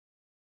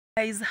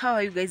Guys, how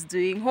are you guys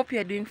doing? Hope you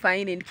are doing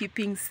fine and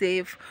keeping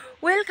safe.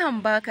 Welcome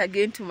back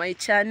again to my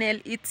channel.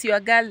 It's your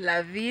girl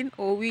Lavin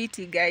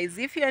Owiti, guys.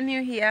 If you are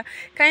new here,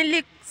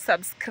 kindly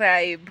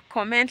subscribe,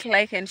 comment,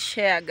 like and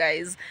share,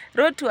 guys.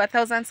 Road to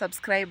 1,000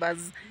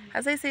 subscribers.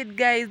 As I said,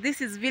 guys, this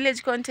is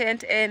village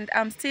content and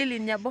I'm still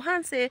in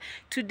Nyabohanse.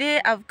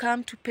 Today I've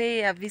come to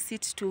pay a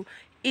visit to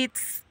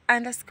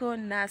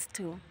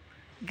It's_Nasto.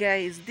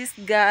 Guys, this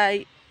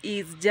guy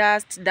is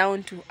just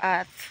down to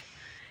earth.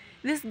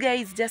 This guy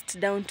is just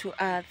down to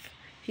earth,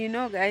 you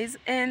know, guys.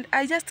 And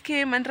I just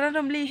came and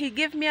randomly he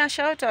gave me a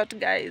shout out,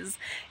 guys.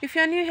 If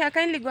you're new here,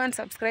 kindly go and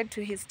subscribe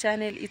to his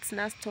channel. It's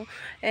Nasto,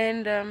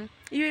 and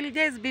you will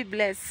guys be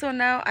blessed. So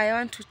now I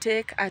want to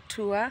take a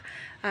tour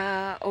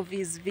of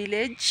his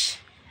village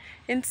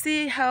and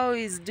see how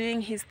he's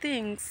doing his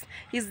things.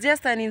 He's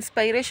just an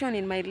inspiration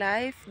in my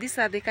life. These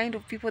are the kind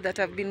of people that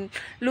I've been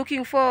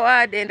looking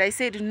forward, and I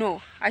said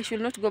no, I should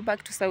not go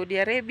back to Saudi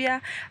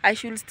Arabia. I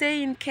should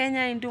stay in Kenya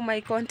and do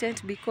my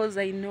content because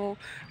I know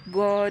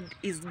God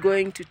is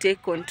going to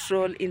take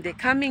control in the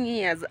coming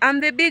years.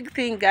 I'm the big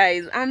thing,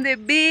 guys. I'm the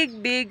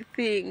big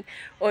thing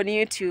on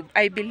YouTube.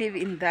 I believe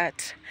in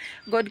that.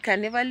 God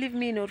can never leave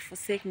me nor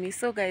forsake me.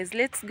 So guys,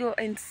 let's go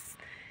and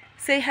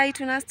say hi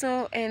to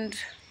Nasto and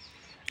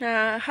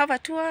have a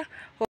tour.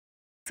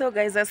 So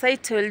guys, as I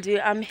told you,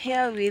 I'm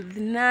here with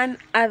none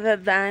other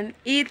than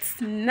It's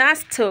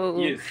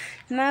Nasto. Yes.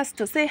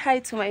 Nasto, say hi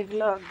to my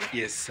vlog.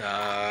 Yes.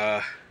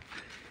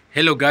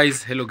 Hello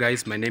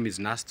guys, my name is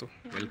Nasto.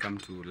 Welcome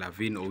to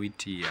Lavin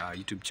Owiti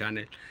YouTube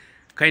channel.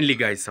 Kindly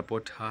guys,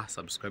 support her,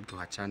 subscribe to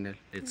her channel.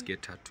 Let's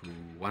get her to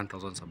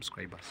 1,000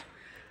 subscribers.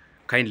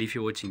 Kindly, if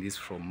you're watching this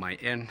from my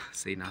end,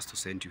 say Nasto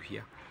sent you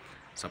here.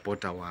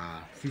 Support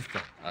our sister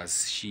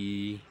as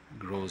she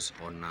grows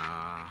on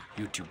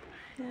YouTube.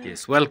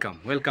 Yes,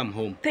 welcome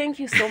home. Thank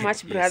you so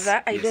much,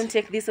 brother. I don't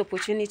take this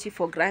opportunity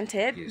for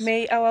granted.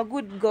 May our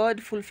good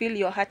God fulfill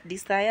your heart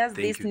desires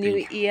this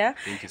new year.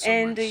 Thank you so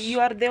and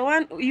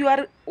much. you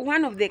are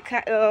one of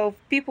the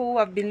people who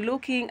have been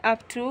looking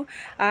up to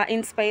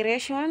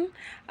inspiration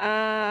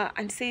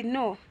and say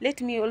no, let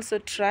me also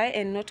try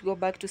and not go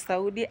back to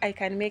Saudi. I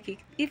can make it.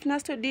 If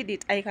Nasto did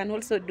it, I can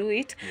also do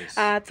it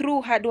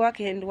through hard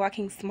work and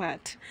working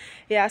smart.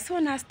 Yeah, so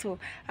Nasto,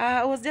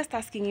 I was just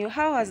asking you,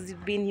 how has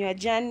it been your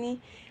journey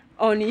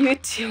on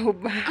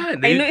YouTube?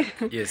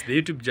 Yes,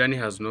 the YouTube journey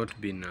has not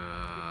been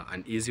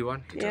an easy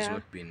one. It has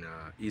not been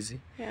easy.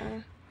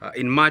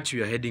 In March,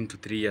 we are heading to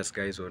 3 years,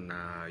 guys, on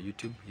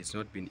YouTube. It's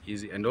not been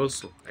easy, and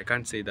also I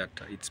can't say that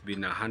it's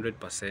been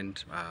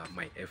 100%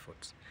 my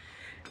efforts.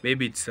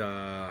 Maybe it's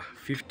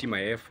 50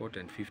 my effort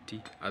and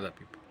 50 other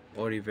people,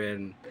 or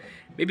even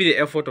maybe the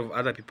effort of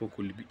other people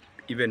could be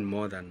even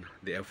more than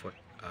the effort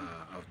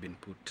I've been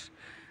put.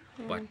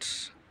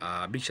 But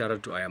big shout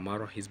out to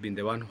Ayamaro. He's been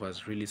the one who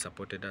has really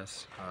supported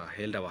us,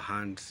 held our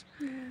hands,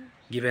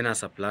 given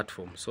us a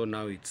platform. So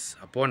now it's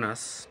upon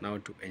us now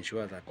to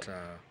ensure that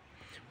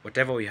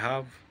whatever we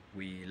have,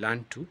 we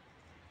learn to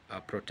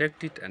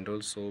protect it and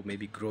also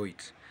maybe grow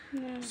it.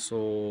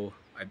 So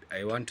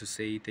I want to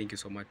say thank you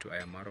so much to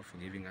Ayamaro for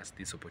giving us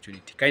this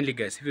opportunity. Kindly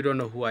guys, if you don't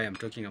know who I am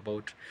talking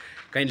about,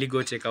 kindly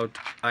go check out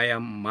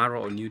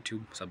Ayamaro on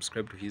YouTube.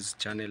 Subscribe to his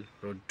channel,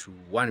 Road to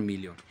 1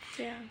 million.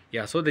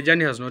 Yeah, so the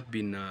journey has not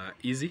been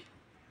easy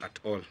at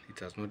all. It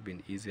has not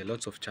been easy.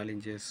 Lots of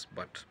challenges,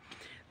 but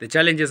the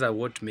challenges are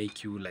what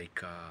make you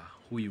like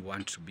who you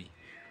want to be,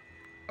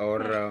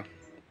 or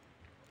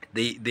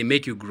they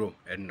make you grow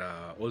and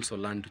also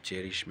learn to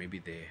cherish maybe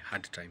the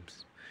hard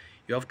times.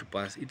 You have to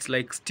pass. It's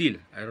like steel.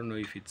 I don't know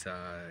if it's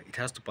it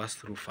has to pass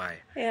through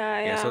fire.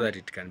 So that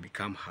it can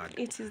become hard.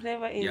 It is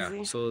never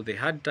easy. So the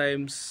hard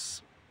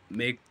times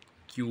make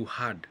you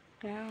hard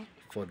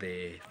for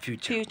the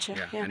future.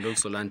 And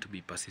also learn to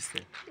be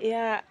persistent.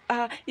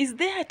 Is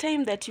there a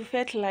time that you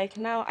felt like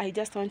now I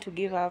just want to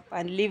give up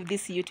and leave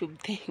this YouTube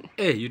thing?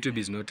 Hey, YouTube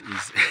is not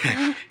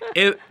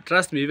easy.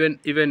 Trust me,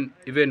 even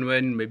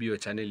when maybe your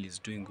channel is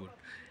doing good,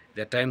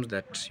 there are times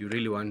that you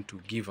really want to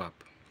give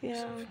up.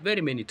 So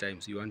very many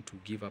times you want to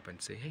give up and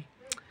say, hey,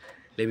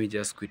 let me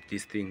just quit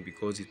this thing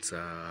because it's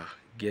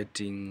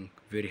getting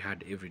very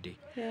hard every day.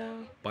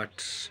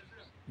 But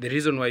the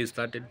reason why you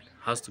started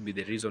has to be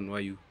the reason why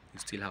you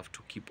still have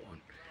to keep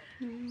on.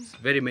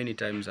 Very many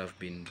times I've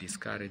been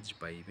discouraged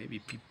by maybe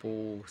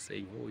people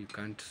saying, oh, you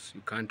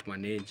can't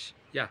manage.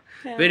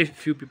 Very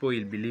few people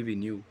will believe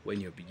in you when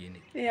you're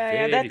beginning.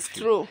 That's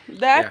true.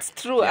 That's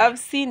true. I've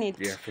seen it.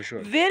 For sure.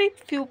 Very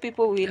few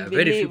people will believe.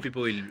 Very few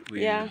people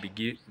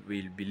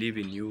will believe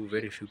in you.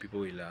 Very few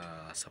people will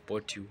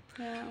support you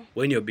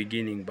when you're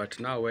beginning. But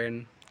now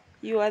when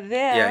you are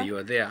there,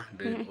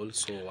 they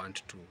also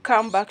want to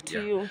come back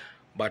to you.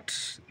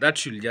 But that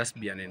should just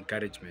be an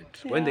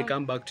encouragement. When they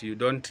come back to you,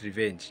 don't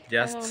revenge.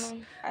 Just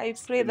I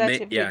pray that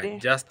every day.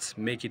 Just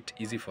make it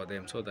easy for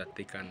them so that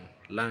they can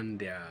learn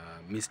their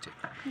mistake.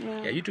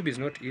 YouTube is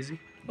not easy,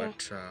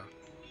 but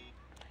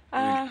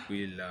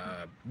we'll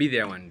be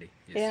there one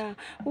day.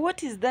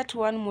 What is that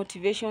one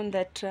motivation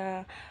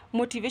that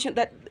what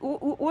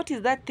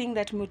is that thing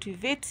that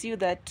motivates you,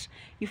 that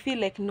you feel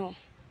like no,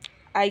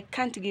 I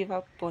can't give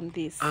up on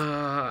this?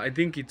 I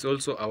think it's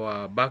also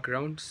our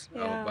backgrounds,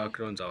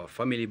 our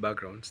family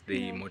backgrounds.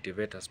 They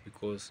motivate us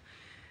because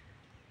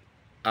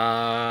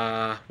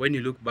when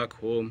you look back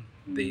home,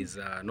 there's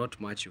not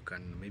much you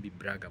can maybe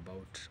brag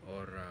about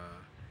or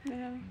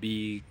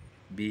be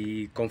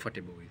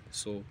comfortable with.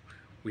 So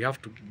we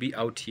have to be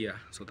out here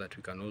so that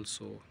we can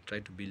also try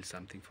to build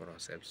something for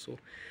ourselves. So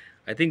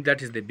I think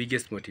that is the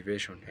biggest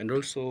motivation. And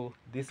also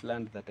this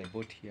land that I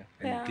bought here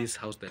and this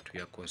house that we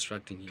are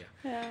constructing here,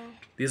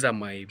 these are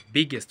my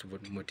biggest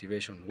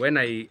motivation. When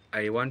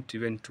I want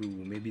even to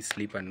maybe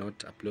sleep and not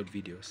upload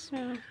videos,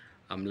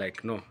 I'm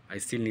like, no, I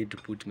still need to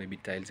put maybe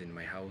tiles in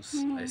my house.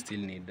 I still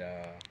need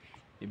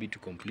maybe to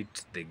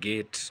complete the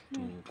gate,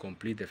 to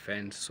complete the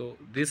fence. So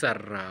these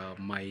are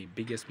my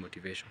biggest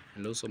motivation.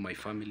 And also my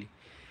family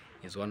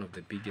is one of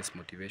the biggest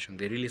motivation.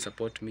 They really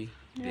support me.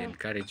 They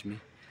encourage me.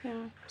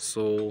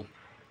 So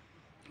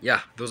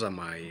yeah, those are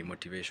my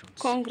motivations.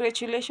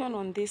 Congratulations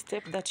on this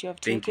step that you have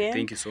taken.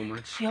 Thank you so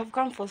much. You have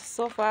come for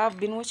so far. I've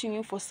been watching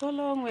you for so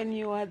long. When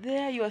you were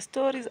there, your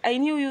stories, I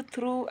knew you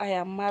through I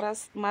Am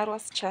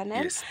Marwa's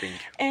channel. Yes, thank you.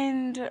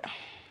 And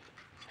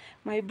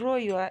my bro,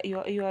 you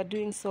are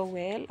doing so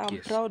well. I'm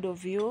proud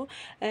of you,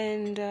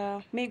 and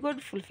may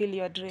God fulfill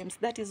your dreams.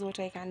 That is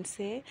what I can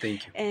say.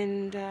 Thank you.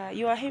 And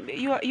you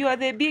are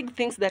the big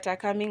things that are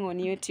coming on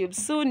YouTube.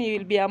 Soon you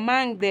will be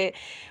among the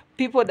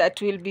people that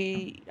will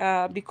be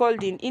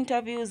called in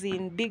interviews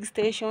in big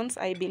stations.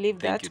 I believe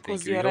that,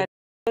 because you are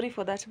sorry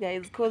for that,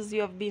 guys, because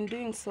you have been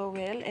doing so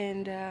well.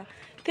 And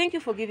thank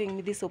you for giving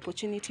me this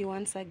opportunity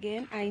once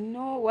again. I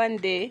know one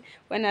day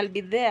when I'll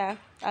be there,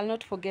 I'll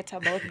not forget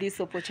about this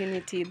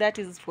opportunity. That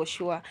is for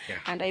sure.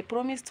 And I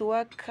promise to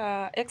work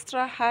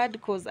extra hard,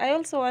 because I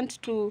also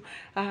want to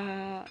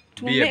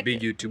be a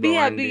big YouTuber,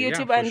 and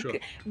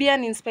be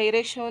an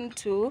inspiration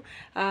to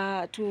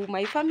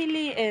my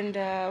family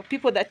and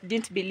people that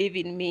didn't believe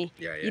in me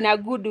in a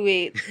good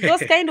way.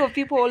 Those kind of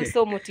people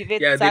also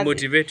motivate. They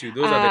motivate you.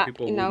 Those are the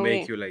people who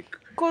make you like.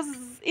 Because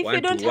if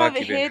you don't have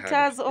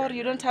haters or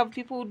you don't have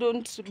people who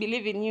don't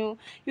believe in you,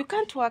 you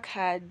can't work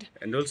hard.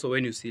 And also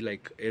when you see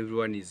like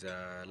everyone is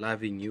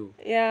loving you,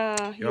 you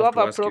have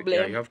a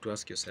problem. You have to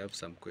ask yourself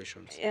some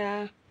questions.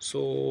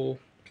 So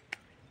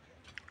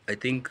I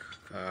think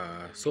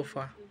so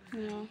far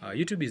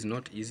YouTube is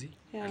not easy,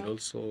 and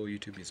also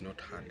YouTube is not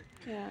hard.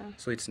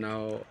 So it's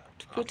now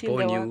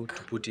upon you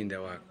to put in the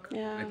work.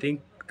 I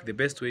think the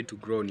best way to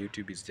grow on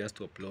YouTube is just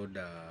to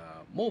upload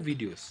more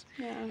videos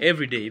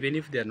every day, even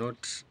if they're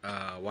not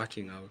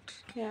working out.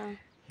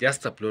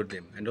 Just upload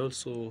them, and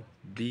also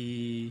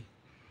be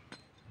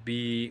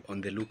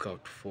on the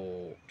lookout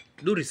for,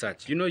 do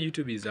research. You know,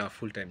 YouTube is a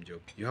full-time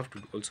job. You have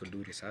to also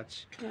do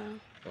research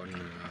on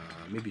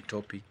maybe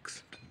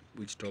topics,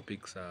 which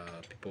topics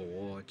people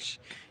watch.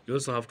 You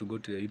also have to go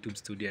to the YouTube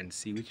studio and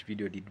see which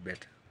video did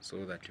better,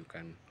 so that you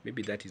can,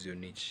 maybe that is your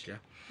niche.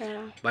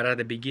 But at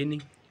the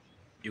beginning,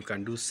 you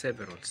can do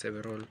several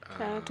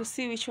to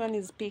see which one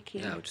is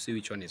picking. To see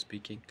which one is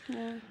picking.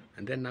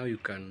 And then now you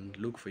can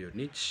look for your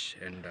niche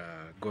and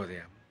go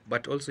there.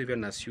 But also,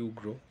 even as you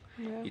grow,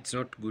 it's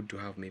not good to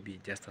have maybe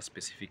just a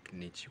specific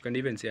niche. You can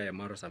even say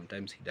Ayamaro,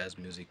 sometimes he does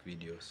music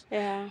videos.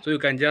 So you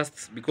can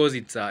just, because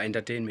it's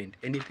entertainment,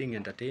 anything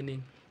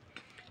entertaining,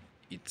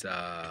 it's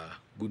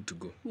good to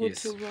go.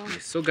 Yes.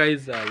 So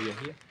guys, we are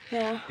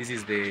here. This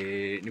is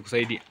the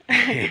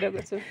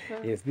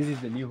yes, this is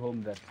the new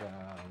home that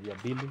we are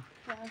building.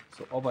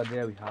 So over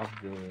there we have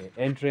the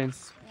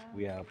entrance.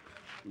 We are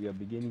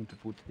beginning to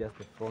put just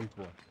the front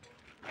wall.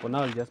 For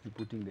now, I'll just be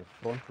putting the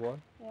front wall,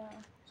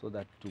 so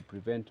that to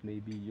prevent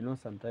maybe, you know,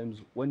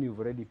 sometimes when you've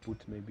already put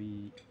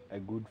maybe a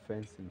good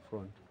fence in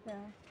front,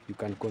 you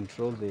can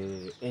control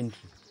the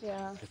entry,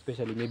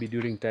 especially maybe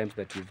during times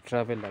that you've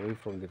traveled away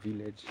from the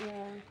village.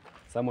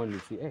 Someone will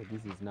see, hey,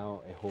 this is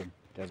now a home.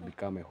 It has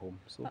become a home.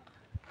 So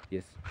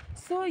yes.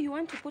 So you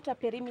want to put a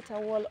perimeter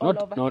wall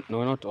all over?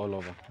 No, not all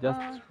over.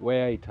 Just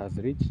where it has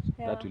reached,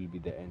 that will be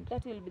the end.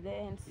 That will be the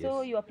end.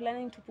 So you are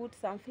planning to put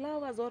some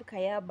flowers or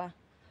kayaba?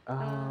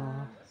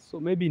 So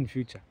maybe in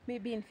future.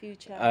 Maybe in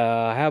future.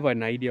 I have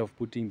an idea of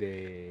putting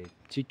the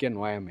chicken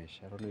wire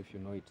mesh. I don't know if you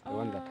know it. The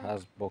one that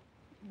has box.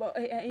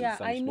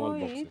 I know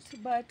it,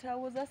 but I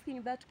was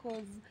asking that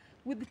because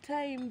with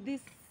time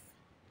this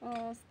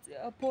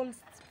poles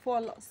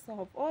fall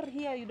off. Or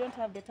here you don't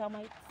have the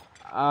termites.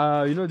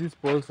 You know, these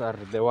poles are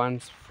the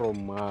ones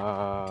from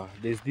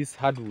there's this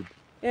hardwood.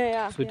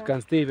 So it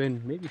can stay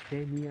even maybe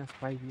 10 years,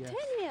 5 years. 10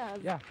 years?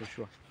 Yeah, for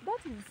sure. That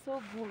is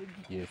so good.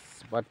 Yes,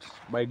 but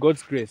by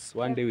God's grace,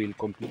 one day we'll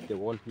complete the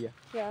wall here.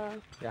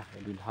 And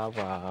we'll have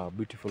a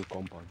beautiful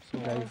compound. So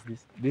guys,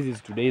 this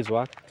is today's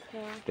work.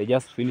 They're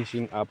just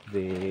finishing up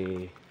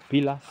the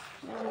pillars,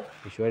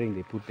 ensuring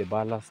they put the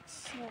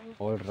ballasts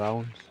all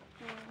round.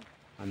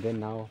 And then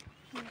now,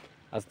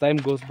 as time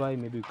goes by,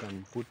 maybe we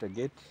can put a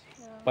gate.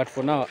 But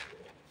for now,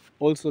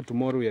 also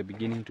tomorrow we are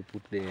beginning to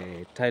put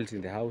the tiles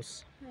in the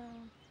house.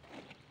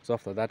 So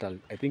after that,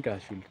 I think I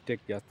should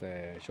take just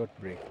a short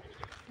break.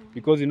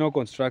 Because, you know,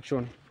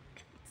 construction,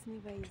 it's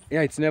never easy.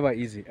 Yeah, it's never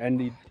easy,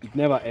 and it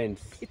never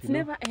ends. It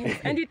never ends,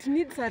 and it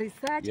needs a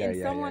research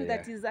and someone yeah.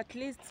 that is at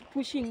least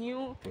pushing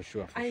you. For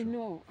sure. I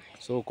know.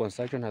 So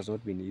construction has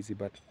not been easy,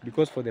 but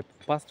because for the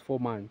past 4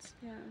 months,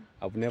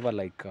 I've never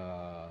like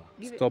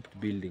stopped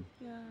building.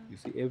 You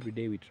see, every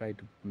day we try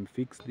to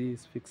fix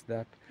this, fix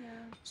that.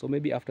 So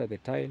maybe after the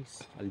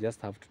tiles, I'll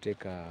just have to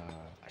take a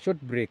short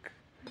break,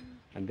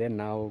 and then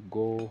now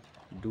go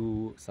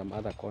do some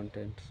other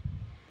content,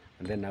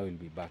 and then I will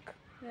be back.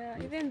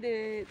 Yeah, even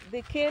the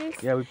kales.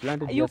 Yeah, we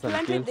planted. You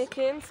planted the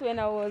kales when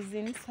I was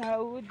in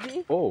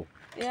Saudi. Oh.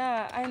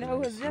 Yeah, and I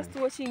was just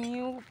watching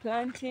you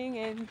planting,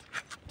 and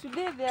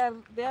today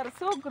they are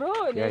so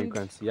grown. Yeah, you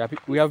can see. Yeah,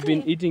 we have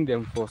been eating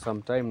them for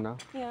some time now.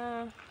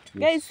 Yeah.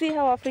 Guys, see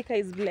how Africa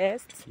is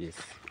blessed. Yes.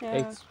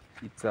 Yeah.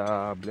 It's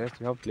blessed.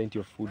 We have plenty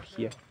of food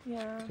here.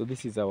 Yeah. So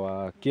this is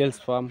our kales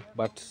farm,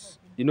 but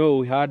you know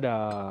we had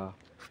a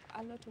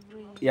lot of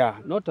rain. Yeah,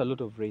 not a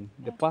lot of rain.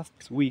 The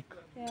past week,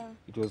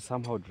 it was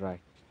somehow dry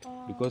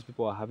because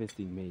people are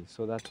harvesting maize.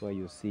 So that's why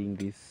you're seeing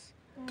this,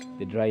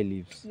 the dry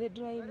leaves. The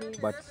dry leaves.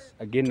 But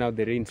again, now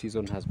the rain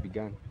season has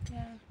begun.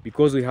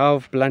 Because we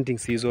have planting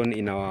season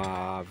in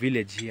our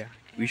village here.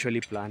 We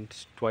usually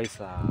plant twice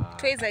a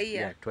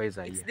year. Yeah, twice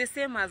a year. It's the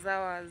same as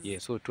ours. Yeah,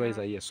 so twice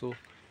a year. So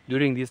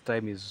during this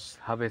time is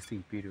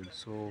harvesting period.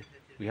 So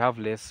we have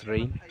less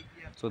rain.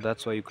 So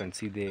that's why you can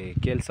see the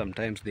kale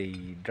sometimes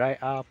they dry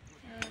up.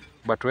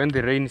 But when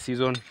the rain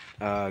season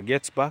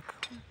gets back,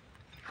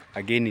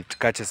 again it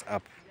catches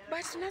up.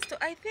 But Nasto,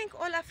 I think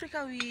all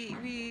Africa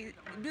we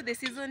do the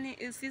season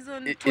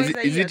twice a year.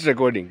 Is it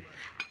recording?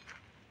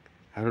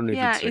 I don't know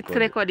if it's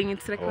recording.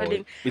 It's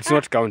recording. Oh, it's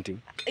not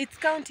counting. It's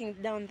counting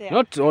down there.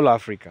 Not all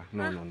Africa.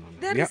 No.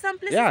 There is some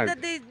places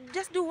that they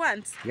just do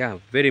once. Yeah,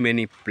 very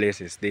many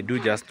places they do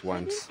just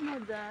once. I didn't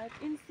know that.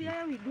 In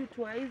Siaya we do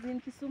twice.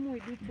 In Kisumu we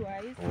do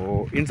twice.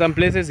 Oh, in some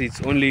places it's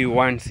only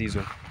one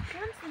season.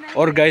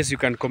 Or guys, you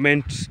can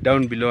comment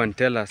down below and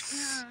tell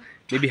us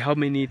maybe how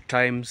many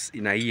times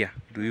in a year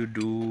do you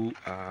do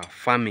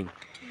farming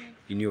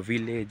in your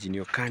village, in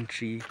your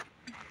country,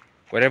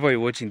 wherever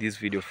you're watching this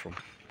video from.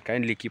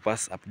 Kindly keep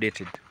us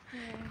updated.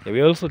 Yeah,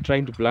 we're also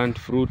trying to plant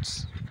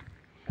fruits.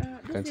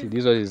 You can see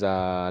this one is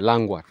a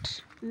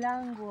langwort.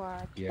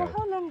 Langwort. Yeah. For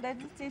how long does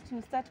it take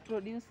to start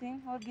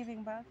producing or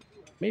giving birth?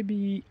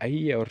 Maybe a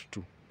year or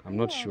two. I'm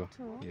not sure.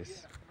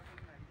 Yes.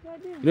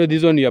 You know,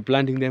 this one you are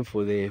planting them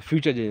for the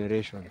future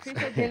generations.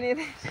 Future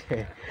generations.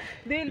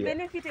 They will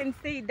benefit and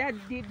say that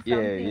did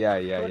something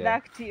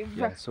productive.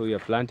 Yeah, so we are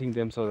planting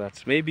them so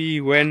that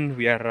maybe when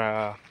we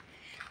are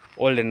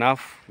old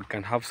enough, we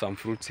can have some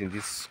fruits in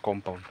this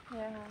compound.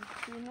 Yeah,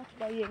 we will not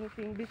buy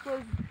anything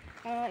because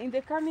in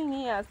the coming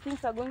years,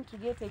 things are going to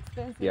get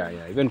expensive.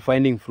 Yeah, even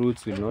finding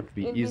fruits will not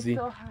be easy.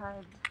 It's so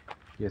hard.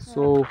 Yes,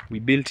 so we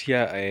built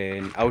here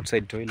an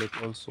outside toilet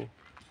also.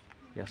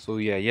 Yeah, so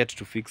we are yet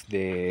to fix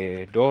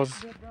the doors,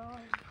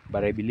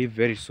 but I believe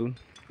very soon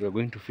we are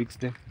going to fix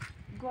them.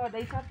 God,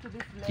 I have to do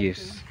blessing.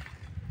 Yes,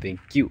 thank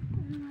you.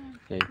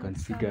 Yeah, you can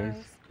see, guys.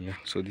 Nice. Yeah,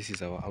 so this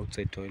is our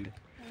outside toilet.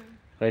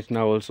 Right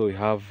now also we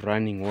have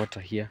running water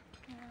here.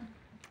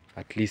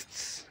 At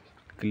least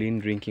clean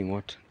drinking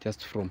water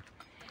just from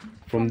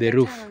the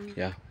roof.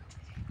 Yeah.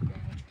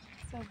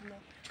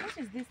 What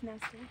is this,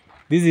 Nasty?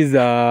 This is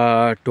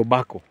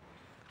tobacco.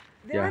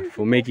 Yeah,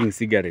 for making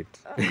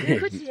cigarettes.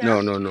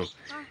 No.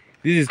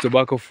 This is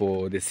tobacco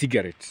for the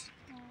cigarettes.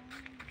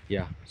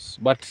 Yeah,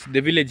 but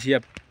the village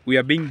here, we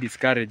are being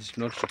discouraged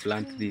not to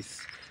plant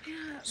this.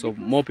 So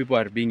more people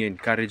are being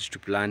encouraged to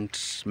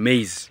plant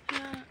maize.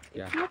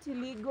 Yeah. It's not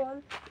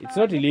illegal. It's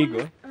not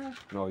illegal.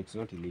 No, it's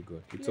not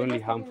illegal. It's only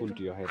harmful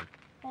to your health.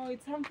 Oh,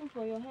 it's harmful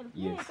for your health.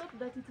 Yes. I thought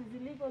that it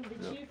is illegal.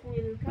 The chief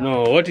will come.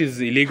 No, what is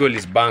illegal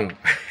is bang.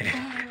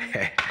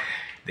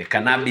 The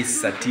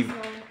cannabis sativa.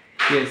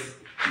 Yes.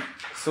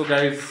 So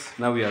guys,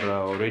 now we are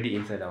already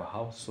inside our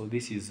house. So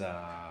this is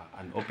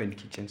an open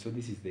kitchen. So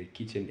this is the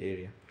kitchen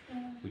area.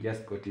 We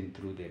just got in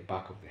through the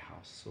back of the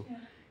house. So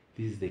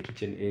this is the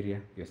kitchen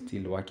area. We are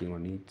still working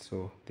on it.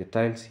 So the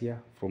tiles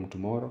here from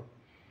tomorrow.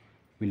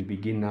 We'll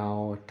begin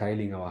now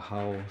tiling our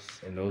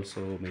house and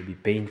also maybe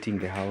painting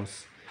the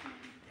house.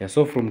 Yeah,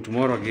 so from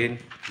tomorrow again,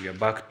 we are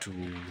back to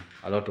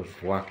a lot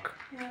of work.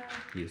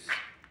 Yes.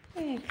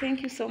 Hey,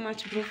 thank you so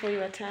much, bro, for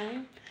your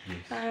time.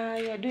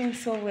 Yes. You are doing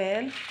so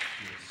well.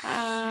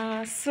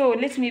 Yes. So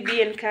let me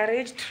be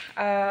encouraged.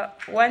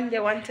 One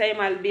time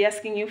I'll be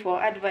asking you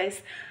for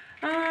advice.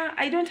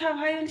 I don't have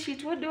iron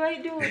sheet. What do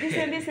I do? This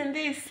and this and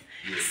this.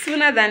 Yes.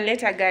 Sooner than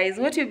later, guys.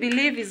 What you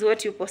believe is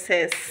what you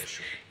possess.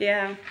 Sure.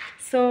 Yeah.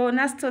 So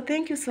Nasto,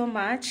 thank you so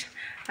much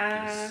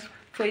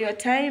for your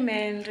time,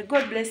 and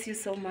God bless you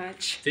so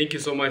much. Thank you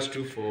so much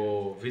too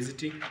for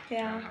visiting.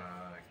 Yeah.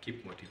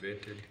 Keep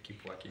motivated.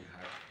 Keep working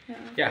hard.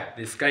 Yeah.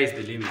 The sky is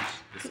the limit.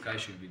 The sky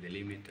should be the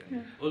limit,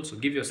 and also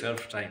give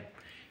yourself time.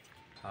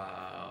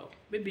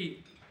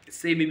 Maybe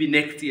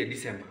next year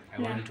December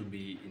I want to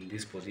be in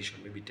this position,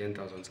 maybe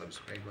 10,000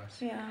 subscribers.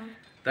 Yeah.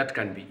 That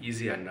can be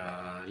easy and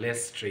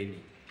less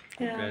training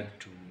compared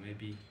to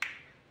maybe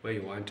where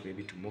you want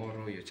maybe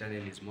tomorrow your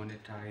channel is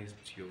monetized,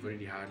 you've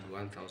already had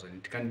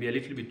 1,000. It can be a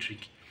little bit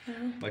tricky.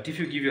 But if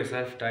you give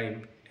yourself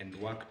time and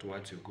work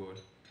towards your goal,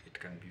 it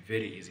can be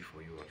very easy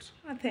for you also.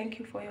 Thank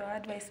you for your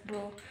advice,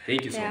 bro.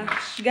 Thank you so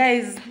much.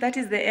 Guys, that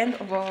is the end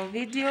of our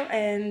video,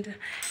 and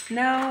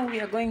now we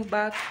are going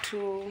back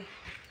to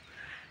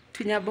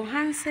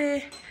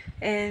Nyabohanse,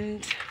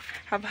 and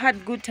have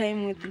had good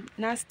time with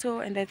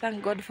Nasto, and I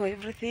thank God for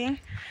everything.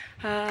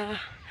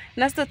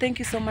 Nasto, thank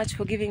you so much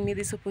for giving me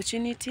this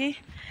opportunity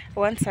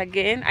once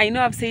again. I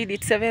know I've said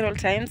it several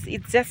times.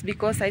 It's just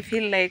because I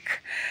feel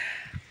like,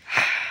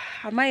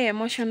 am I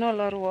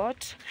emotional or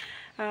what?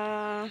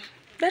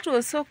 That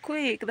was so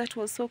quick. That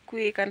was so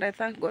quick, and I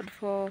thank God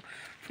for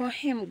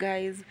him,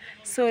 guys.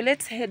 So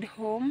let's head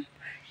home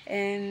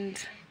and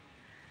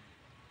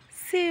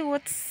see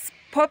what's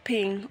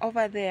popping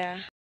over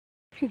there.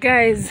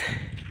 Guys,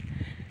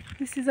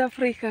 this is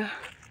Africa.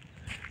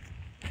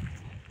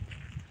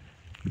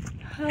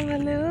 Have a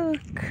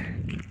look.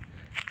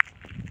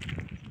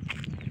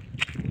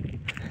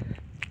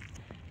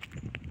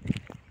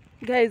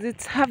 Guys,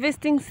 it's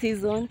harvesting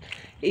season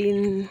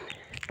in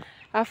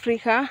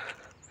Africa.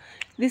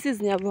 This is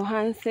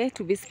Nyabohanse,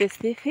 to be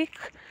specific,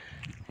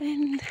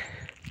 and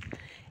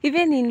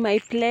even in my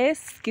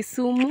place,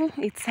 Kisumu,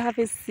 it's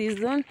harvest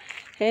season,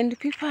 and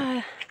people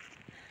are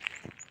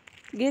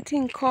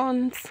getting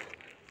corns.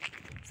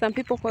 Some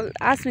people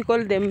we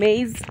call them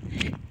maize.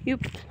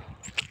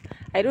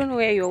 I don't know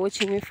where you're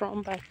watching me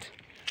from, but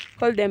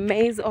call them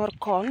maize or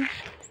corn.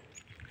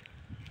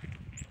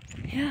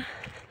 Yeah,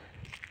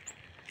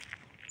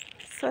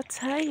 so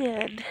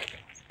tired.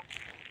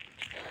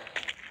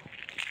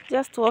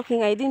 Just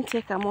walking. I didn't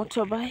take a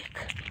motorbike,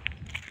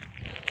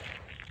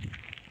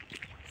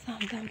 so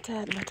I'm damn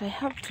tired, but I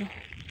have to.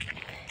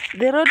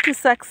 The road to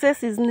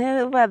success is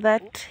never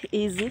that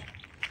easy.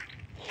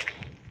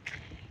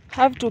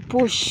 Have to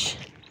push,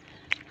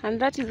 and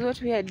that is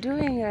what we are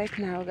doing right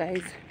now,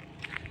 guys.